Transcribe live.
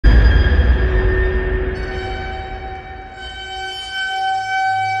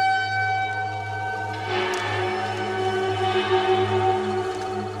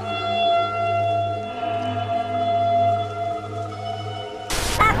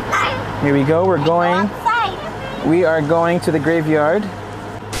Here we go. We're going. We are going to the graveyard.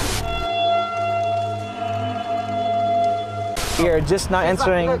 We are just now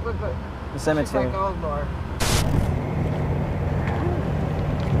entering the cemetery. Like, oh, Lord.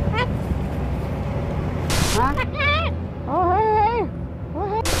 Huh? Oh, hey, hey. Oh, hey.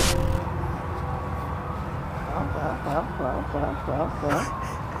 Well.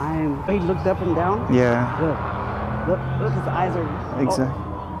 He looked up and down? Yeah. Look, his eyes are... Exactly. Oh.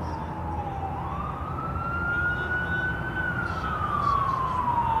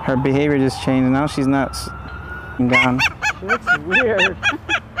 Her behavior just changed. Now she's not down. She looks weird.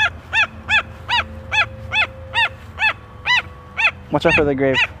 Watch out for the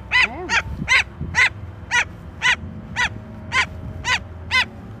grave. Yeah.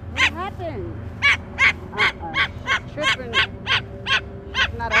 What happened? She's tripping.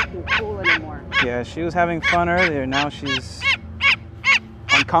 She's not acting cool anymore. Yeah, she was having fun earlier. Now she's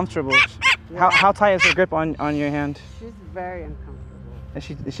uncomfortable. Yeah. How tight is her grip on your hand? She's very uncomfortable. Does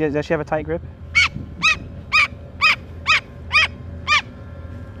she have a tight grip?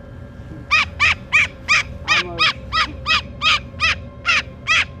 Almost.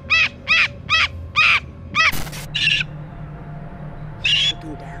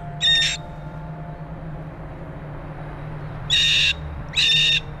 Looking down.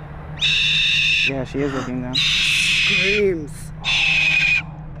 Yeah, she is looking down. Screams. Oh,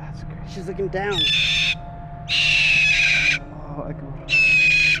 that's great. She's looking down. Allahu Akbar.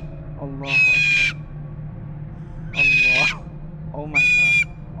 Allah. Allah. Oh my God.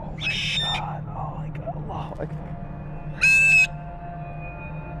 Oh my God. Oh my God. Allahu Akbar.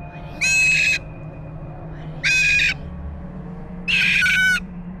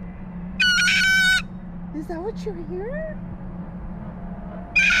 Is that what you're hearing?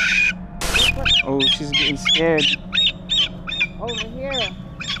 Oh, she's getting scared. Over here.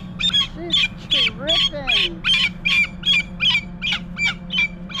 She's tripping.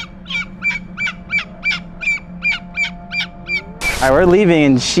 Alright, we're leaving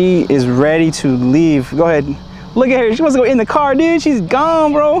and she is ready to leave. Go ahead. Look at her. She wants to go in the car, dude. She's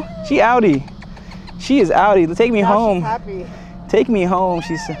gone, bro. She outie. She is outie. Take me home. She's happy. Take me home.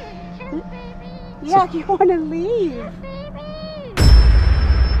 She's. Yeah, you want to leave.